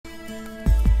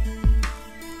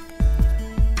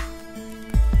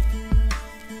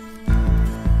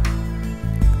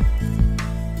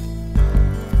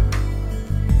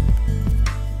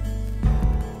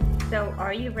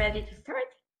are you ready to start?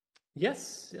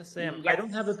 Yes, I am. Yes. I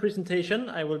don't have a presentation.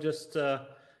 I will just,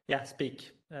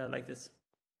 speak like this.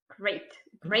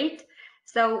 Great.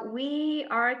 So we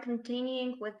are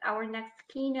continuing with our next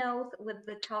keynote with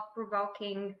the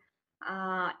thought-provoking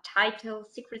title,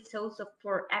 Secret Sauce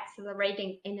for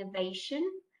Accelerating Innovation.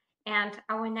 And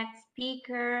our next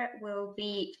speaker will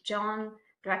be John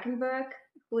Drakenberg,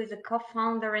 who is a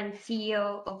co-founder and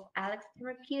CEO of Alex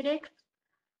Therapeutics.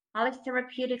 Alex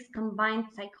Therapeutics combines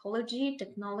psychology,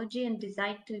 technology, and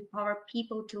design to empower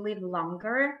people to live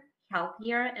longer,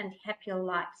 healthier, and happier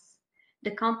lives.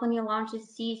 The company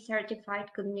launches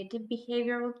CE-certified cognitive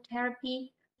behavioral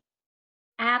therapy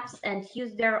apps and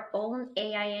use their own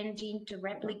AI engine to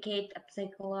replicate a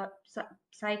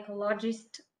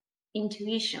psychologist's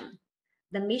intuition.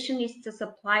 The mission is to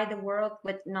supply the world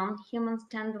with non-human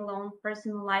standalone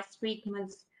personalized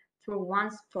treatments through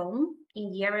one's phone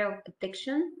in the area of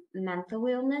addiction, mental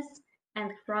illness,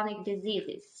 and chronic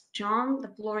diseases. John, the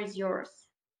floor is yours.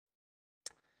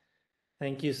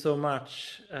 Thank you so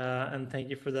much, and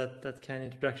thank you for that kind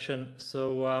introduction.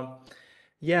 So,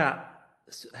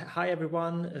 hi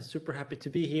everyone. Super happy to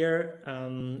be here.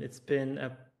 It's been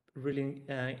a really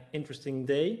interesting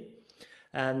day,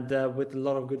 and with a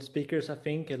lot of good speakers, I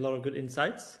think, a lot of good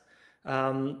insights.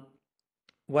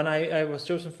 When I was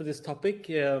chosen for this topic,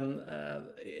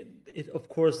 it of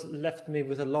course left me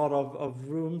with a lot of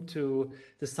room to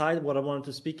decide what I wanted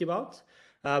to speak about.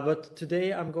 But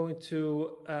today I'm going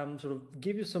to sort of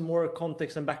give you some more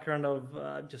context and background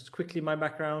of just quickly my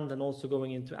background, and also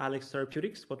going into Alex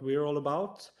Therapeutics, what we're all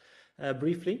about,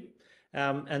 briefly.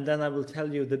 And then I will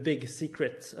tell you the big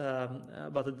secret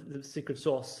about the secret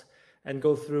sauce, and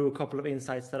go through a couple of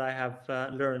insights that I have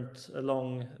learned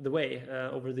along the way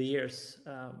over the years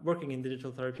working in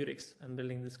digital therapeutics and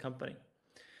building this company.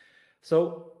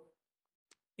 So,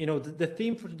 the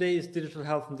theme for today is digital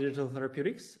health and digital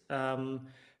therapeutics.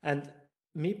 And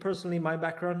me personally, my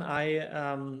background, I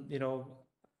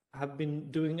have been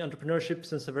doing entrepreneurship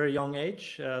since a very young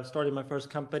age. Started my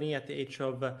first company at the age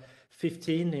of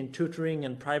 15 in tutoring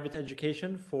and private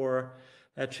education for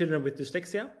children with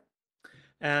dyslexia.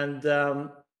 And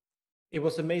it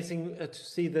was amazing to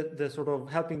see the sort of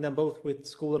helping them both with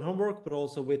school and homework, but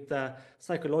also with the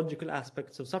psychological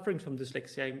aspects of suffering from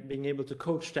dyslexia, being able to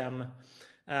coach them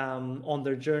on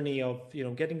their journey of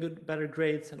getting better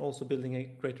grades and also building a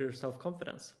greater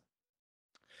self-confidence.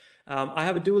 I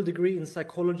have a dual degree in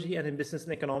psychology and in business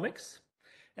and economics,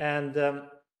 and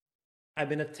I've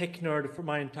been a tech nerd for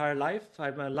my entire life.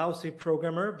 I'm a lousy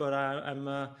programmer, but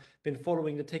I'm been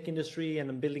following the tech industry, and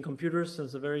I'm building computers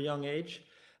since a very young age.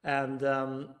 And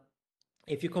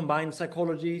if you combine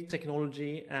psychology,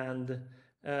 technology, and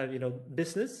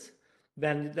business,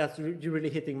 then you're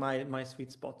really hitting my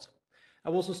sweet spot.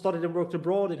 I've also studied and worked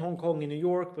abroad in Hong Kong, in New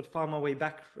York, but found my way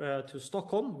back to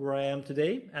Stockholm, where I am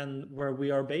today, and where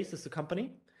we are based as a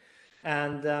company.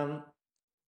 And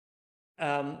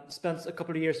spent a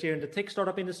couple of years here in the tech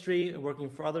startup industry, working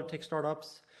for other tech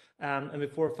startups. And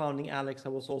before founding Alex, I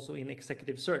was also in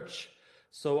executive search.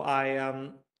 So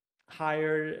I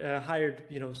hired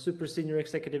super senior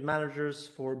executive managers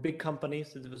for big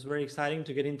companies. It was very exciting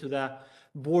to get into the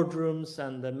boardrooms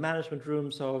and the management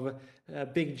rooms of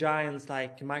big giants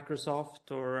like Microsoft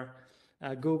or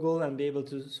Google, and be able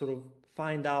to sort of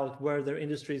find out where their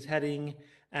industry is heading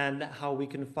and how we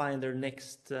can find their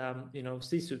next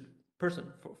C-suite person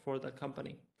for that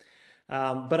company.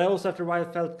 But I also, after a while,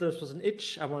 felt this was an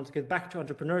itch. I wanted to get back to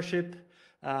entrepreneurship.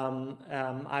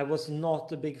 I was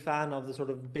not a big fan of the sort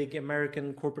of big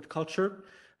American corporate culture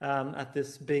at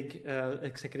this big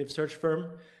executive search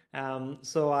firm.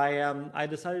 So I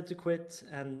decided to quit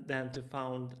and then to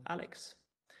found Alex.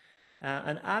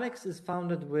 And Alex is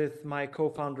founded with my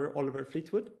co-founder, Oliver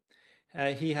Fleetwood.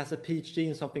 He has a PhD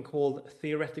in something called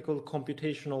theoretical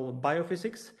computational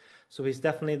biophysics. So he's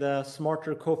definitely the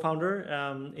smarter co-founder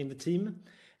in the team.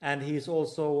 And he's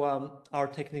also our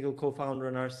technical co-founder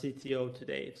and our CTO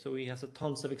today. So he has a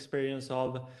tons of experience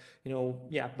of,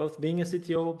 both being a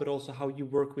CTO, but also how you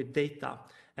work with data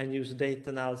and use data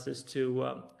analysis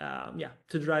to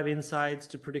drive insights,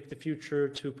 to predict the future,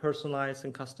 to personalize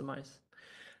and customize.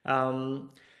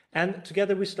 And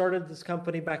together we started this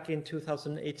company back in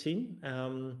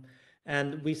 2018.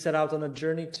 And we set out on a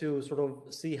journey to sort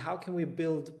of see how can we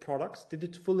build products,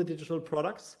 fully digital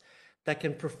products that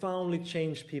can profoundly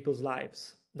change people's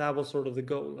lives. That was sort of the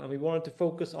goal. And we wanted to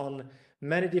focus on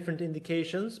many different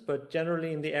indications, but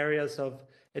generally in the areas of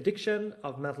addiction,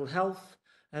 of mental health,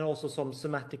 and also some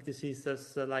somatic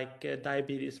diseases like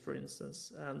diabetes, for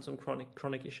instance, and some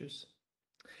chronic issues.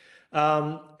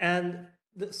 And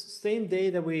the same day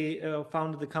that we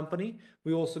founded the company,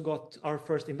 we also got our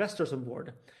first investors on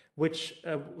board, which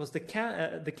was the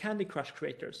Candy Crush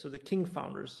creators, so the King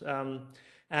founders.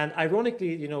 And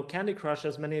ironically, Candy Crush,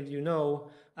 as many of you know,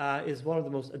 is one of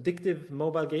the most addictive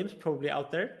mobile games probably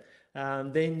out there.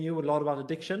 They knew a lot about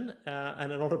addiction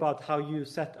and a lot about how you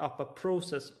set up a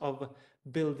process of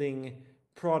building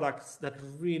products that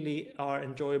really are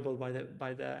enjoyable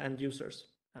by the end users.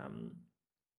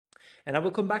 And I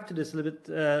will come back to this a little bit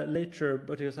later,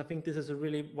 because I think this is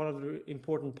really one of the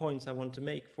important points I want to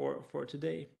make for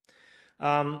today.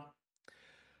 But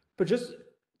just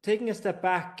taking a step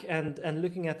back and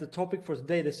looking at the topic for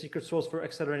today, the secret sauce for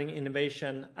accelerating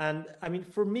innovation. And I mean,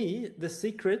 for me, the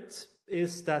secret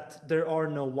is that there are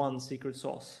no one secret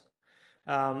sauce.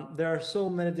 There are so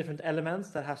many different elements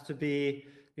that has to be,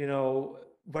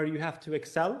 where you have to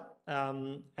excel,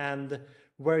 and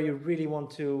where you really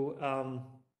want to,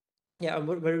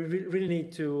 where you really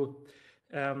need to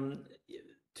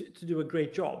do a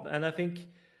great job. And I think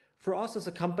for us as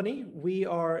a company, we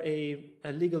are a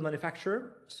legal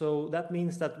manufacturer. So that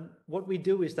means that what we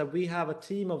do is that we have a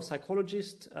team of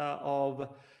psychologists, of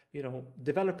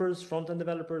developers, front-end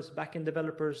developers, back-end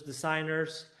developers,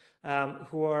 designers,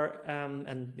 who are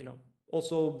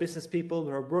also business people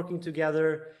who are working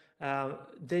together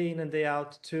day in and day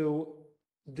out to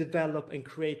develop and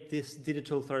create these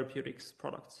digital therapeutics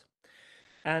products.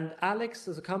 And Alex,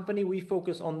 as a company, we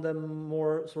focus on the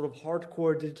more sort of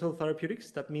hardcore digital therapeutics.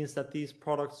 That means that these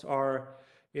products are,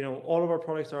 all of our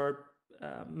products are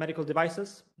medical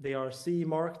devices. They are CE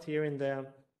marked here in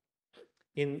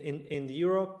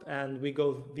Europe, and we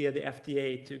go via the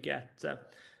FDA to get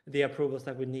the approvals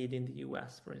that we need in the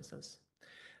US, for instance.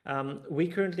 We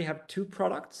currently have 2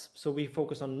 products. So we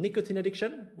focus on nicotine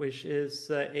addiction, which is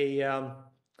a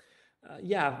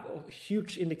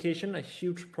huge indication, a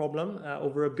huge problem.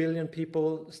 Over 1 billion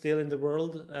people still in the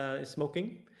world is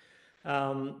smoking.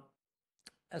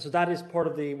 So that is part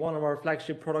of one of our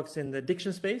flagship products in the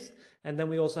addiction space. And then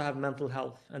we also have mental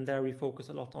health, and there we focus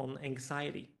a lot on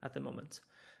anxiety at the moment.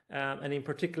 And in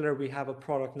particular, we have a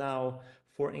product now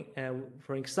for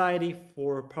anxiety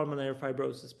for pulmonary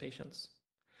fibrosis patients.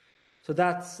 So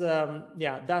that's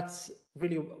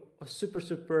really a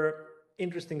super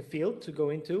interesting field to go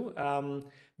into.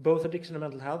 Both addiction and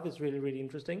mental health is really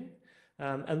interesting.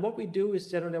 And what we do is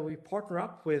generally we partner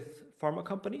up with pharma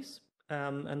companies,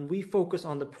 and we focus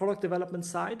on the product development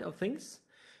side of things,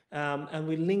 and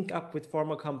we link up with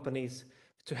pharma companies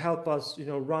to help us,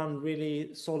 run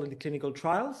really solid clinical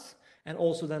trials, and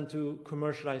also then to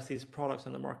commercialize these products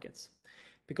on the markets.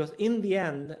 Because in the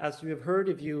end, as you have heard,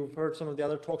 if you've heard some of the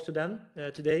other talks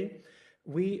today,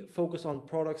 we focus on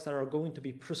products that are going to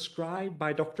be prescribed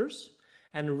by doctors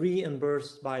and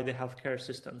reimbursed by the healthcare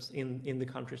systems in the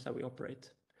countries that we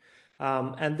operate.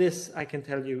 And this, I can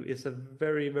tell you, is a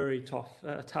very tough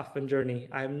journey.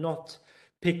 I have not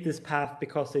picked this path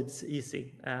because it's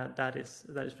easy. That is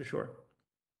for sure.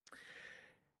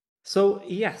 So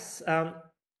yes,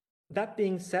 that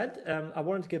being said, I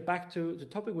wanted to get back to the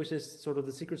topic, which is sort of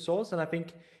the secret sauce. And I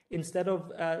think instead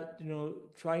of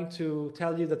trying to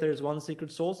tell you that there's one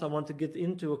secret sauce, I want to get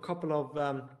into a couple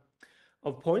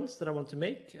of points that I want to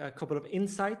make, a couple of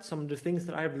insights, some of the things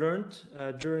that I've learned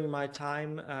during my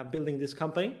time building this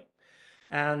company.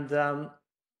 And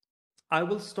I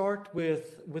will start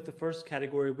with the first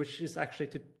category, which is actually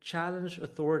to challenge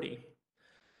authority,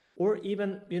 or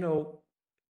even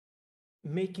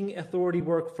making authority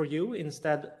work for you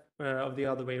instead of the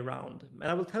other way around. And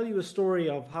I will tell you a story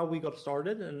of how we got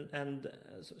started, and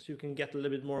so you can get a little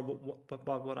bit more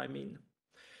about what I mean.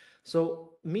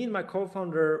 So me and my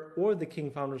co-founder, or the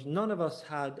King founders, none of us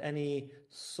had any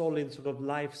solid sort of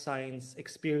life science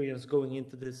experience going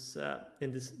into this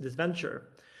this venture.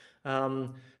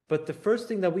 But the first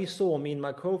thing that we saw, me and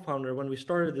my co-founder, when we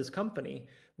started this company,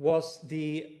 was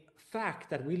the fact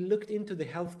that we looked into the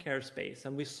healthcare space,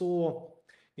 and we saw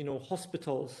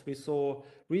hospitals, we saw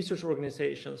research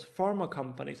organizations, pharma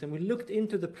companies, and we looked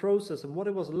into the process and what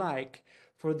it was like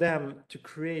for them to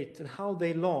create and how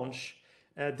they launch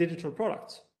digital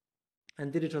products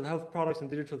and digital health products and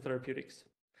digital therapeutics.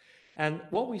 And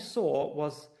what we saw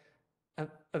was a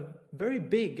very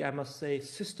big, I must say,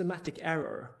 systematic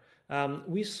error.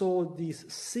 We saw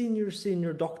these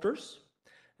senior doctors,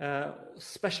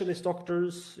 specialist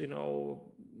doctors,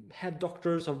 head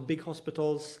doctors of big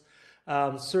hospitals,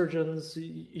 surgeons,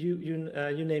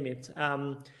 you name it,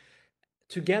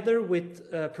 together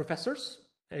with professors,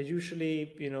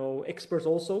 usually experts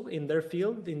also in their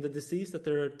field, in the disease that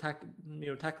they're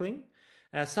tackling.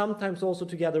 Sometimes also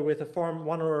together with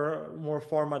one or more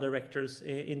pharma directors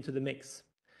into the mix.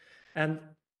 And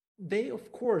they,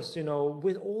 of course,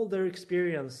 with all their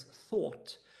experience,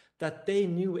 thought that they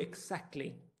knew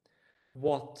exactly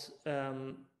what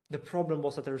the problem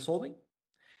was that they were solving.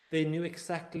 They knew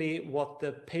exactly what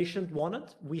the patient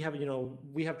wanted. We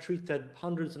have treated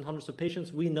hundreds and hundreds of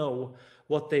patients. We know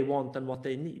what they want and what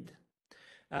they need.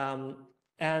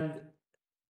 And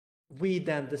we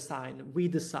then decide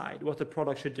what the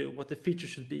product should do, what the feature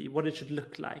should be, what it should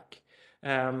look like.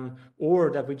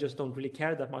 Or that we just don't really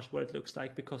care that much what it looks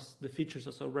like because the features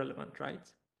are so relevant,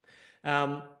 right?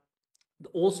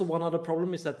 Also, one other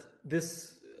problem is that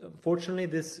unfortunately,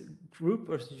 this group,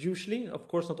 or usually, of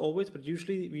course not always, but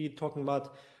usually we're talking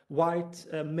about white,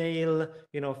 male,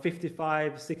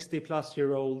 55, 60 plus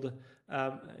year old,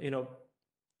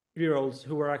 year olds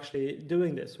who are actually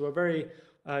doing this, who are very,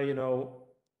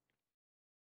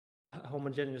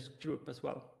 homogeneous group as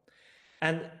well.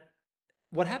 And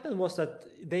what happened was that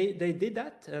they did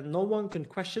that, and no one can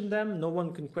question them, no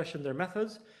one can question their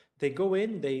methods. They go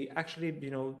in, they actually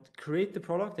create the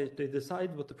product, they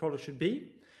decide what the product should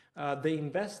be. They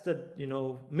invested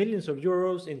millions of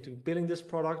euros into building this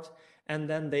product, and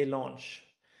then they launch.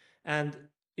 And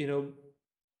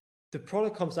the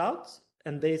product comes out,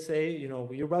 and they say,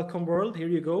 you're welcome world, here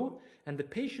you go. And the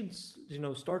patients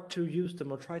start to use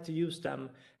them or try to use them,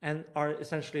 and are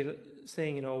essentially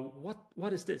saying,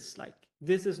 what is this? Like,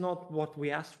 this is not what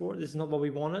we asked for, this is not what we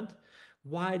wanted.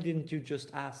 Why didn't you just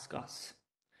ask us?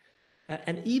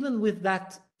 And even with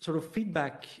that sort of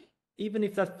feedback, even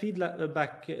if that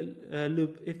feedback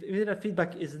loop, if that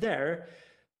feedback is there,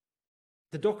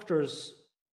 the doctors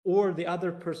or the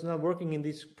other personnel working in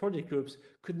these project groups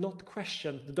could not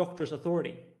question the doctor's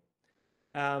authority.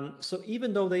 So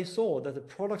even though they saw that the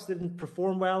products didn't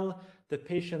perform well, the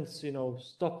patients,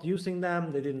 stopped using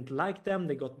them, they didn't like them,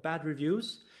 they got bad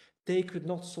reviews, they could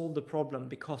not solve the problem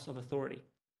because of authority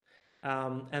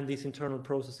and these internal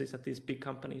processes at these big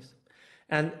companies.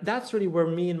 And that's really where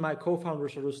me and my co-founder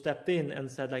sort of stepped in and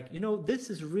said, like, this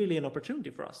is really an opportunity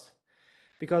for us,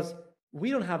 because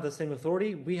we don't have the same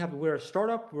authority. We're a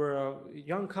startup, we're a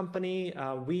young company.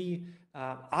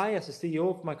 I, as a CEO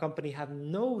of my company, have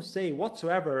no say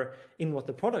whatsoever in what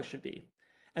the product should be.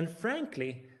 And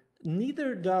frankly,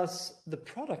 neither does the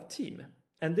product team.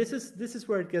 And this is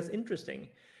where it gets interesting,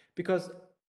 because,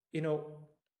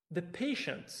 the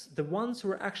patients, the ones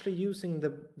who are actually using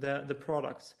the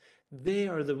products, they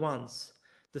are the ones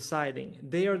deciding.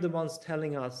 They are the ones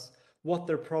telling us what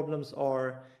their problems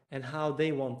are and how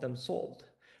they want them solved.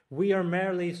 We are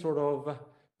merely sort of,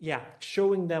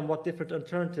 showing them what different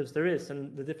alternatives there is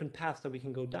and the different paths that we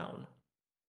can go down.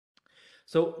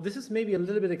 So this is maybe a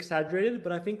little bit exaggerated,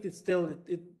 but I think it's still,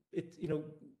 it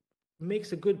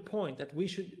makes a good point that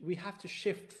we have to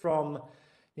shift from,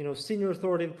 senior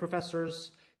authoritative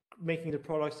professors making the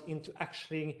products into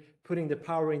actually putting the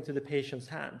power into the patient's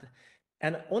hand.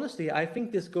 And honestly, I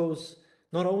think this goes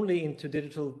not only into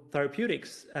digital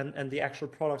therapeutics and the actual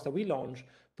products that we launch,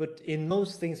 but in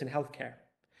most things in healthcare.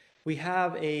 We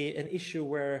have an issue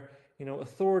where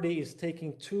authority is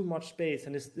taking too much space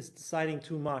and is deciding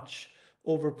too much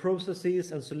over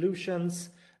processes and solutions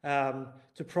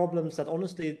to problems that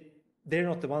honestly, they're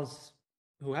not the ones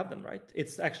who have them, right?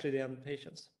 It's actually the end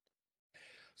patients.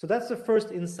 So that's the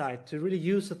first insight, to really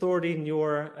use authority in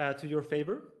to your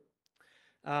favor.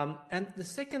 And the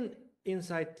second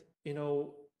insight,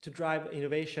 to drive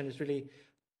innovation is really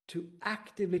to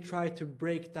actively try to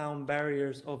break down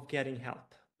barriers of getting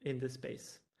help in this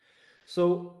space.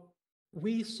 So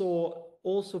we saw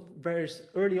also very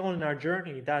early on in our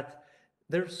journey that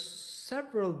there's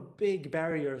several big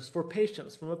barriers for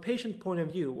patients. From a patient point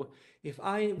of view, if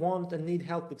I want and need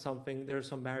help with something, there are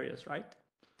some barriers, right?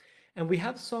 And we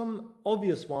have some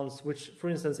obvious ones, which, for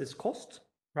instance, is cost,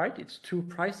 right? It's too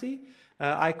pricey.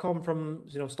 I come from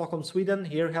Stockholm, Sweden.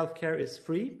 Here, healthcare is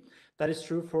free. That is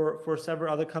true for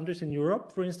several other countries in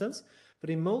Europe, for instance. But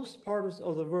in most parts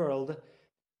of the world,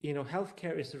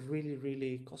 healthcare is really,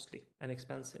 really costly and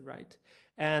expensive, right?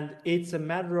 And it's a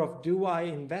matter of, do I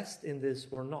invest in this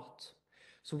or not?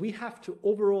 So we have to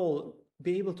overall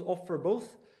be able to offer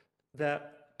both the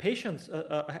patients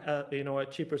a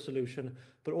cheaper solution,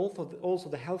 but also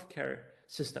the healthcare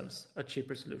systems a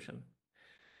cheaper solution.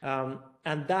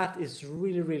 And that is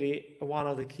really, really one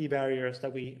of the key barriers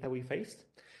that we faced.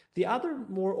 The other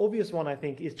more obvious one, I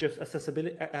think, is just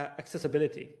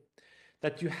accessibility.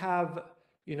 That you have,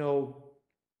 you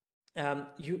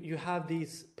have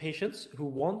these patients who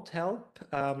want help,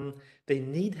 they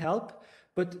need help,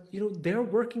 but they're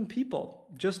working people,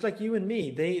 just like you and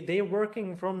me. They're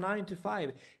working from 9 to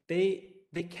 5. They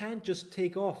can't just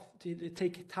take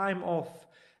time off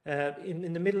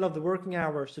in the middle of the working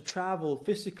hours to travel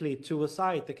physically to a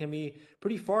site that can be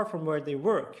pretty far from where they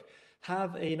work,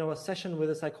 have a session with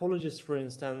a psychologist, for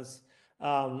instance,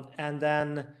 and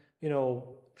then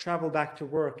travel back to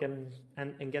work and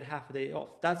get half a day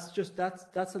off.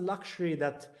 That's a luxury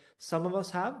that some of us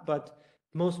have, but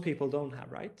most people don't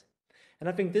have, right? And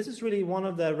I think this is really one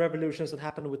of the revolutions that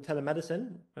happened with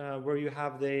telemedicine, where you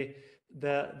have the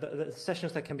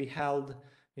sessions that can be held,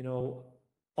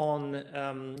 on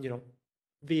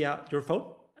via your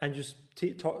phone, and just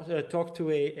talk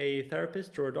to a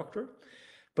therapist or a doctor.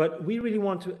 But we really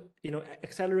want to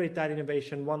accelerate that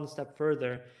innovation one step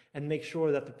further and make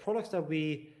sure that the products that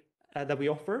we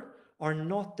offer are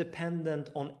not dependent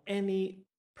on any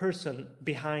person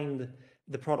behind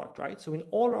the product, right? So in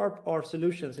all our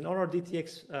solutions, in all our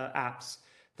DTX apps,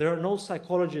 there are no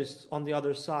psychologists on the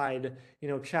other side,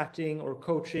 chatting or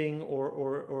coaching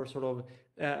or sort of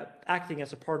acting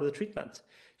as a part of the treatment.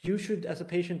 You should, as a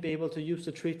patient, be able to use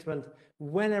the treatment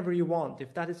whenever you want.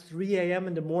 If that is 3 a.m.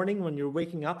 in the morning when you're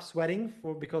waking up sweating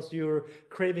because you're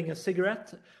craving a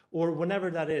cigarette, or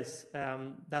whenever that is,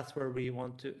 that's where we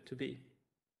want to be.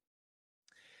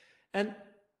 And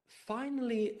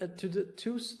finally, to the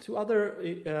two other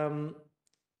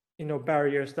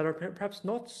barriers that are perhaps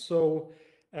not so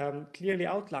clearly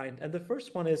outlined. And the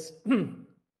first one is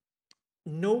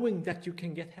knowing that you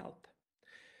can get help.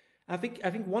 I think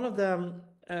one of the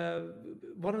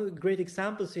great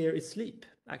examples here is sleep.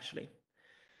 Actually,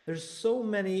 there's so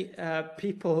many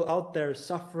people out there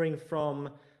suffering from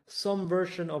some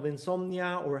version of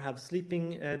insomnia or have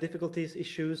sleeping difficulties,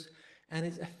 issues, and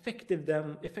it's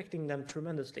affecting them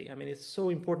tremendously. I mean, it's so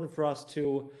important for us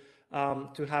to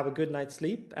have a good night's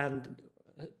sleep, and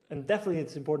definitely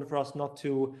it's important for us not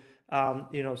to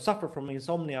suffer from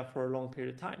insomnia for a long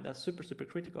period of time. That's super, super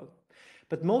critical.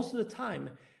 But most of the time,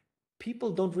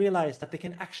 people don't realize that they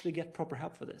can actually get proper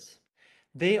help for this.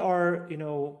 They are,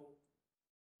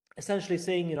 essentially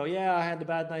saying, yeah, I had a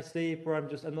bad night's sleep, or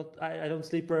I don't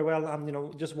sleep very well.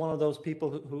 I'm, just one of those people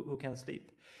who can't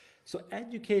sleep. So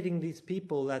educating these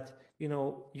people that,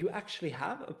 you actually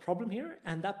have a problem here,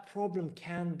 and that problem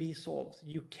can be solved.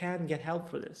 You can get help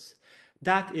for this.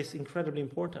 That is incredibly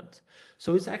important.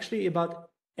 So it's actually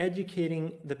about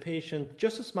educating the patient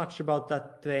just as much about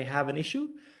that they have an issue,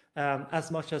 as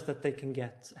much as that they can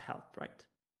get help, right?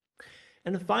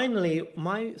 And finally,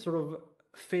 my sort of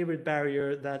favorite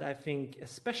barrier that I think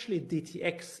especially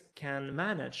DTX can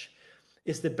manage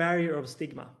is the barrier of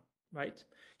stigma, right?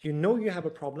 You have a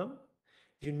problem,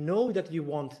 that you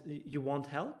want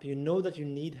help, that you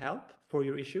need help for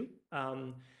your issue.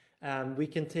 We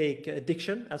can take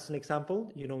addiction as an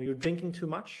example. You're drinking too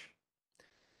much,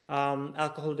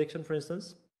 alcohol addiction, for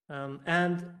instance,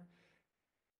 and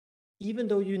even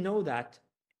though that,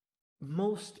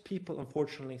 most people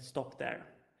unfortunately stop there.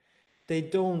 They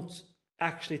don't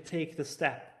actually take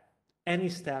any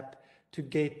step to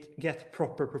get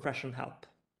proper professional help.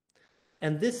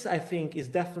 And this, I think, is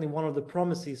definitely one of the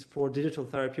promises for digital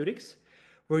therapeutics,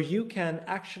 where you can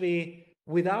actually,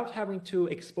 without having to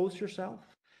expose yourself,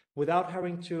 without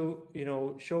having to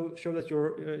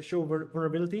show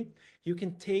vulnerability, you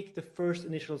can take the first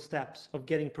initial steps of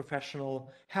getting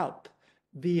professional help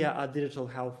via a digital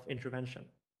health intervention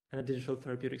and a digital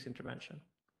therapeutics intervention.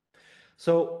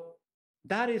 So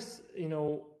that is,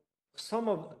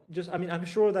 I'm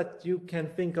sure that you can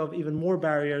think of even more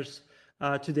barriers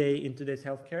today in today's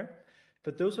healthcare,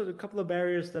 but those are a couple of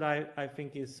barriers that I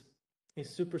think is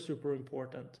super, super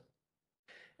important.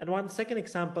 And one second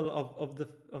example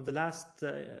of the last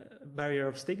barrier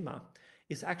of stigma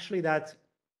is actually that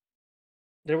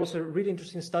there was a really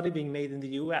interesting study being made in the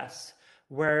US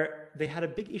where they had a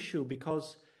big issue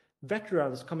because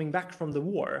veterans coming back from the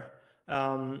war,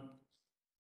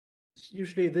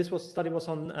 usually this study was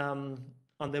on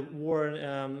the war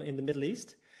in the Middle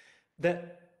East. The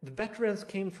veterans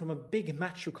came from a big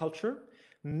macho culture.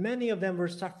 Many of them were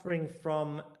suffering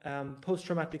from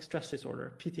post-traumatic stress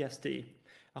disorder, PTSD,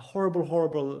 a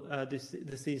horrible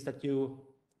disease that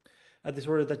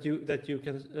disorder that you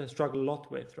can struggle a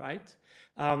lot with, right?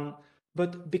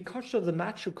 But because of the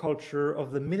macho culture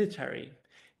of the military,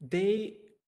 they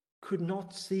could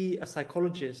not see a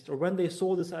psychologist, or when they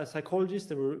saw this as a psychologist,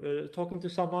 they were talking to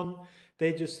someone,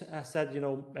 they just said,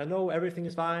 I know everything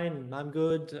is fine, I'm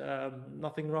good,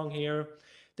 nothing wrong here.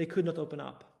 They could not open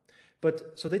up.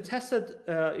 But so they tested,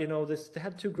 they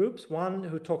had two groups, one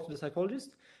who talked to the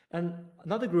psychologist and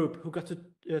another group who got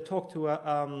to talk to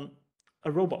a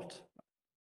robot.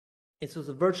 It was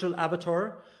a virtual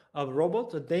avatar of a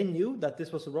robot. They knew that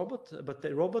this was a robot, but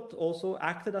the robot also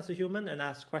acted as a human and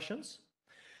asked questions.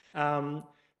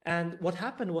 And what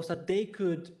happened was that they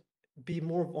could be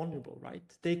more vulnerable, right?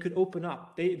 They could open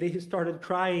up. They started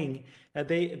crying.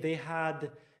 They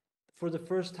had, for the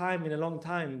first time in a long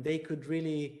time, they could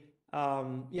really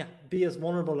be as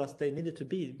vulnerable as they needed to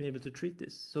be able to treat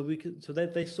this. So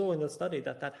that they saw in the study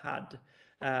that had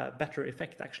better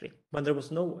effect actually when there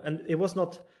was no, and it was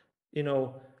not,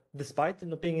 despite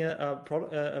not being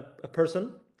a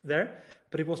person there,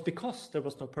 but it was because there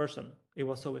was no person. It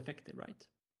was so effective, right?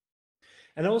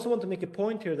 And I also want to make a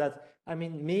point here that, I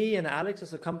mean, me and Alex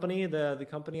as a company, the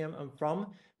company I'm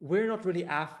from, we're not really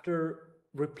after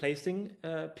replacing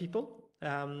people.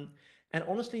 And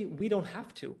honestly, we don't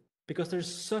have to, because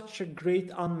there's such a great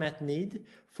unmet need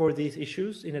for these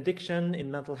issues in addiction,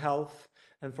 in mental health,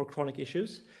 and for chronic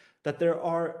issues, that there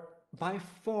are by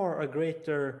far a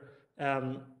greater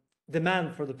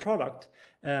demand for the product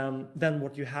than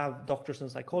what you have doctors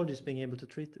and psychologists being able to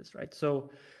treat this, right? So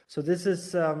this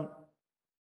is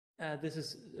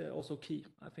also key,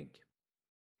 I think.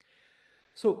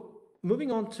 So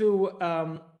moving on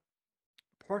to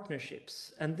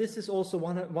partnerships, and this is also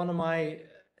one of my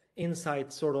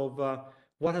insights, sort of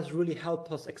what has really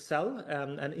helped us excel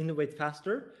and innovate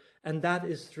faster, and that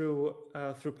is through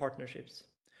partnerships.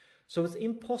 So it's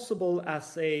impossible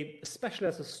especially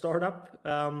as a startup,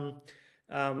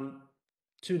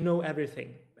 to know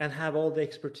everything and have all the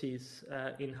expertise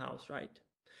in-house, right?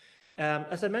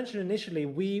 As I mentioned initially,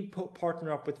 we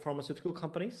partner up with pharmaceutical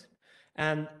companies,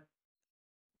 and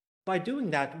by doing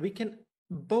that, we can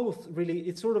both really,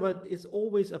 it's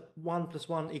always a 1 +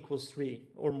 1 = 3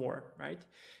 or more, right?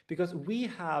 Because we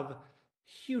have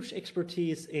huge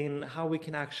expertise in how we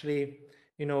can actually,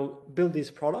 build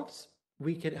these products.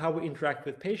 How we interact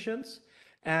with patients,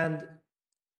 and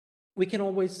we can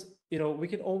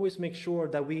always make sure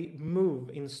that we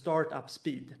move in startup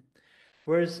speed.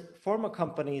 Whereas pharma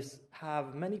companies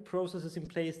have many processes in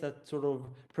place that sort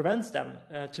of prevents them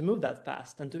to move that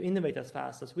fast and to innovate as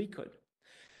fast as we could.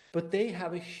 But they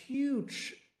have a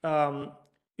huge,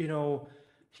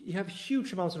 you have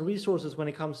huge amounts of resources when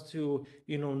it comes to,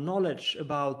 knowledge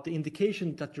about the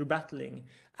indication that you're battling,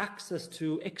 access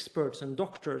to experts and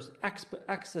doctors,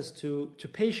 access to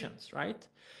patients, right?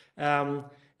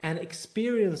 And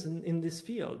experience in this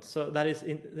field. So that is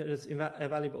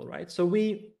invaluable, right? So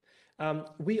we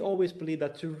always believe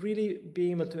that to really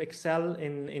be able to excel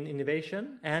in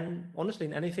innovation, and honestly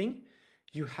in anything,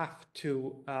 you have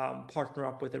to partner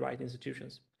up with the right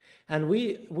institutions. And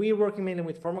we're working mainly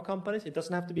with pharma companies. It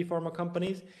doesn't have to be pharma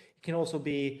companies. It can also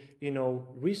be,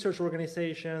 research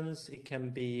organizations. It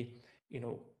can be,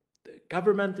 the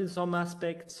government in some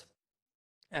aspects,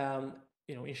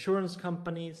 insurance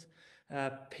companies,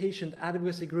 patient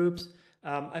advocacy groups.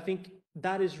 I think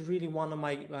that is really one of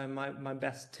my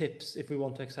best tips if we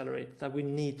want to accelerate, that we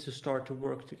need to start to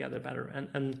work together better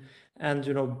and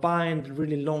bind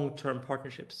really long-term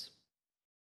partnerships.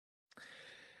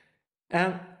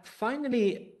 And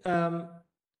finally,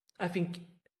 I think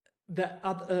that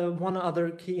one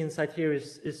other key insight here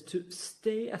is to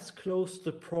stay as close to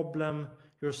the problem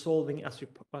you're solving as you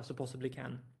possibly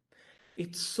can.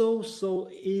 It's so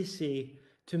easy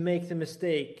to make the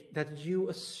mistake that you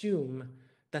assume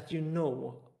that you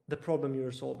know the problem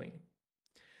you're solving.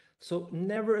 So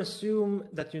never assume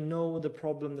that you know the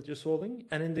problem that you're solving.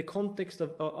 And in the context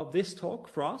of this talk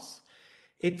for us,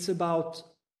 it's about,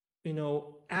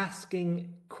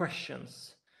 asking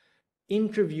questions,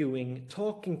 interviewing,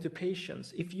 talking to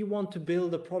patients. If you want to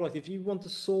build a product, if you want to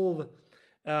solve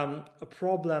a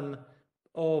problem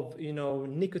of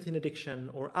nicotine addiction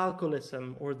or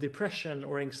alcoholism or depression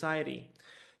or anxiety,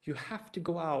 you have to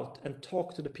go out and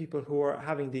talk to the people who are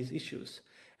having these issues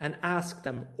and ask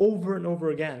them over and over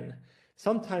again,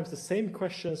 sometimes the same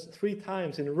questions 3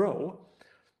 times in a row,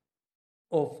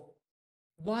 of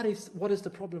what is the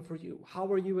problem for you?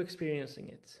 How are you experiencing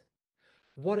it?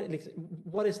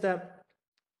 What is that?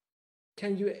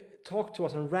 Can you talk to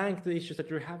us and rank the issues that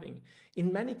you're having?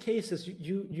 In many cases,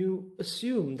 you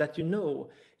assume that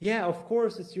yeah, of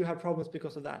course you have problems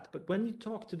because of that. But when you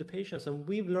talk to the patients, and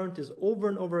we've learned this over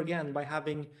and over again by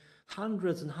having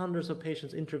hundreds and hundreds of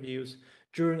patients interviews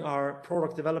during our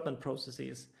product development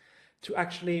processes, to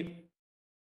actually,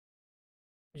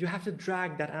 you have to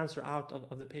drag that answer out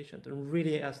of the patient and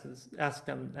really ask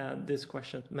them this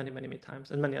question many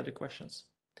times, and many other questions.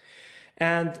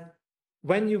 And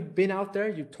when you've been out there,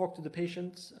 you talk to the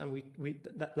patients, and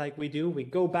we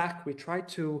go back, we try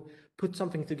to put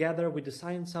something together, we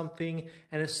design something,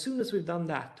 and as soon as we've done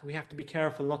that, we have to be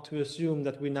careful not to assume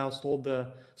that we now solve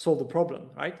the problem,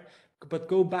 right? But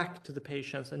go back to the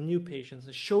patients and new patients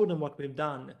and show them what we've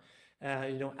done,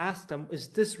 ask them, is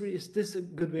this a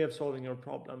good way of solving your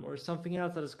problem, or something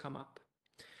else that has come up?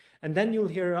 And then you'll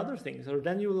hear other things, or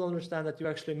then you will understand that you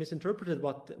actually misinterpreted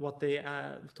what they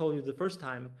told you the first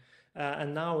time,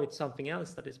 and now it's something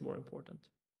else that is more important.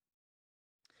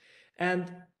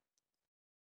 And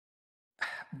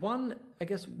one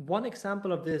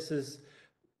example of this is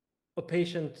a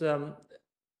patient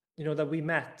that we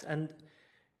met, and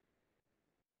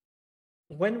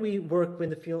when we work in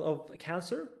the field of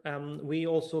cancer, we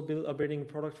also are building a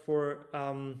product for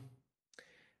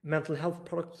mental health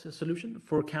product solution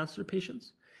for cancer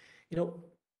patients. You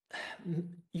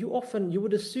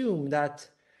would assume that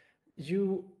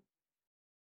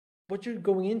what you're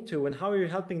going into and how you're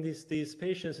helping these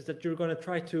patients is that you're going to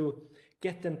try to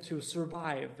get them to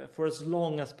survive for as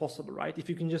long as possible, right? If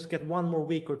you can just get 1 more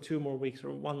week or 2 more weeks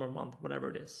or 1 more month, whatever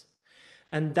it is.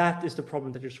 And that is the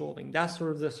problem that you're solving. That's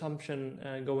sort of the assumption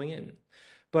going in.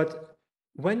 But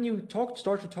when you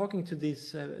started talking to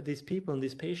these people and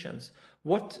these patients,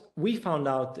 what we found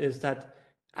out is that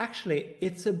actually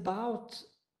it's about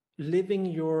living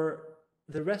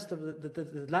the rest of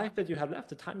the life that you have left,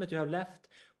 the time that you have left,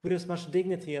 with as much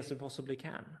dignity as you possibly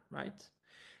can, right?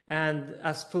 And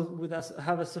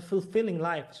have as a fulfilling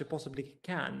life as you possibly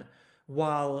can,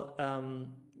 while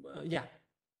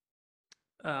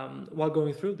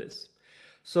going through this.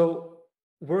 So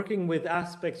working with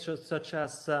aspects such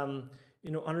as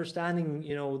understanding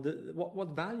what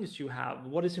values you have,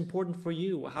 what is important for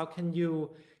you, how can you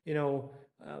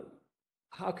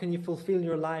fulfill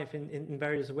your life in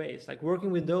various ways. Like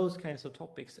working with those kinds of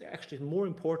topics actually is more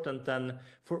important than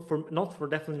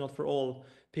definitely not for all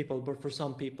people, but for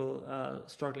some people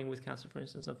struggling with cancer, for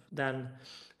instance, than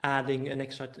adding an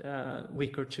extra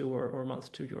week or 2 or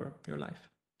month to your life.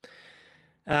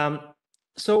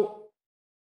 So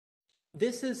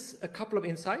this is a couple of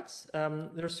insights.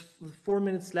 There's 4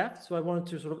 minutes left, so I wanted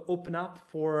to sort of open up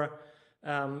for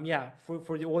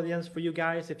the audience, for you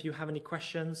guys, if you have any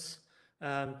questions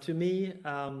to me.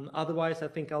 Otherwise, I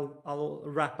think I'll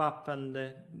wrap up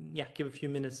and give a few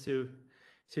minutes to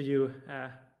you.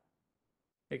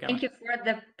 Thank you for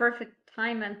the perfect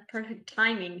time and perfect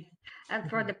timing, and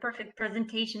for the perfect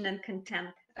presentation and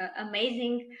content.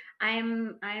 Amazing.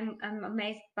 I'm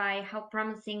amazed by how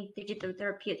promising digital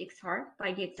therapeutics are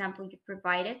by the example you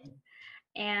provided.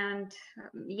 And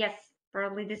yes,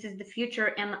 probably this is the future.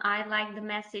 And I like the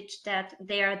message that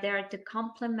they are there to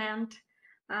complement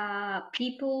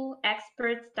people,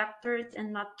 experts, doctors,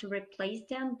 and not to replace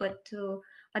them, but to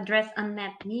address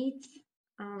unmet needs.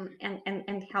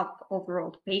 And help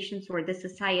overall patients or the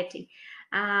society.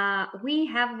 We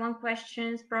have one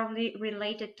question probably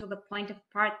related to the point of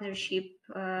partnership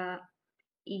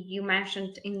you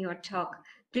mentioned in your talk.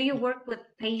 Do you work with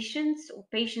patients or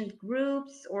patient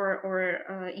groups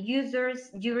or users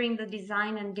during the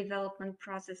design and development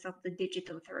process of the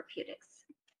digital therapeutics,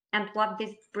 and what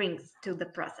this brings to the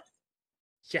process?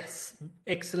 Yes,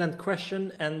 excellent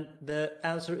question. And the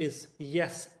answer is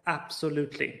yes,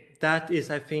 absolutely. That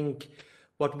is, I think,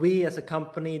 what we as a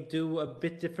company do a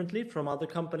bit differently from other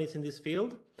companies in this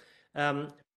field.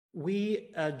 We,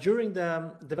 during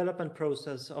the development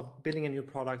process of building a new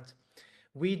product,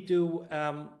 we do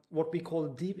what we call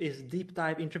deep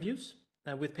dive interviews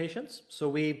with patients. So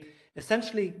we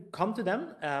essentially come to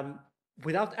them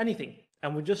without anything,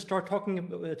 and we just start talking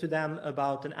to them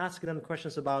about and asking them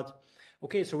questions about,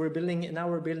 okay, so we're building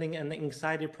an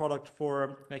anxiety product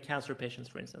for cancer patients,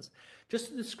 for instance. Just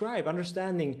to describe,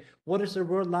 understanding what is their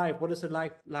world like, what is it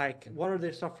like, what are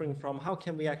they suffering from, how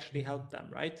can we actually help them,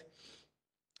 right?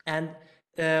 And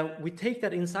we take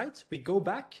that insight, we go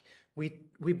back,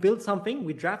 we build something,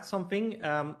 we draft something,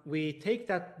 we take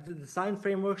the design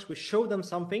frameworks, we show them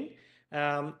something,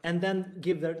 and then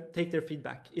take their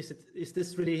feedback. Is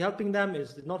this really helping them?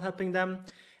 Is it not helping them?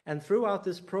 And throughout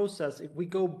this process, we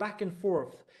go back and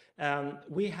forth.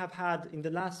 We have had, in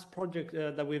the last project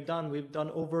that we've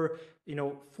done over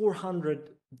 400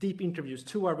 deep interviews,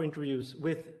 2-hour interviews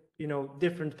with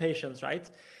different patients, right?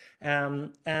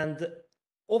 And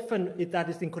often that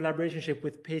is in collaboration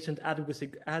with patient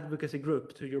advocacy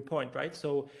group, to your point, right?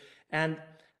 So, and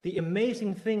the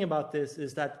amazing thing about this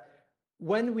is that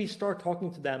when we start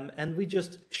talking to them and we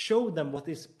just show them what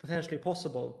is potentially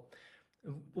possible,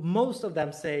 most of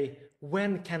them say,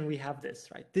 when can we have this,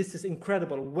 right? This is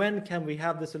incredible. When can we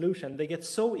have the solution? They get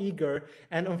so eager,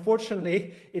 and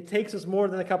unfortunately, it takes us more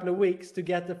than a couple of weeks to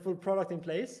get the full product in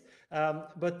place.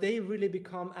 But they really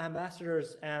become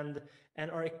ambassadors and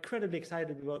are incredibly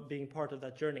excited about being part of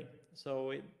that journey.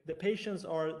 So the patients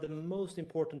are the most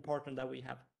important partner that we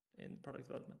have in product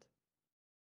development.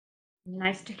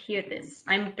 Nice to hear this.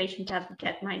 I'm a patient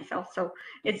advocate myself, so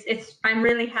I'm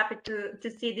really happy to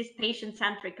see this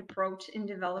patient-centric approach in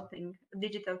developing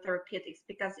digital therapeutics,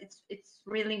 because it's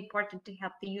really important to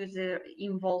have the user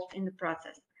involved in the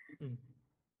process. Mm.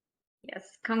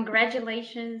 Yes,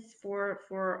 congratulations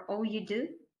for all you do.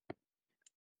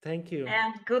 Thank you.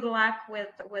 And good luck with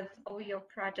all your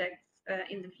projects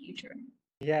in the future.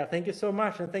 Yeah, thank you so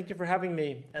much, and thank you for having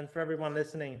me, and for everyone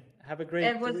listening. Have a great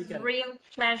It was weekend. real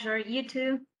pleasure. You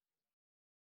too.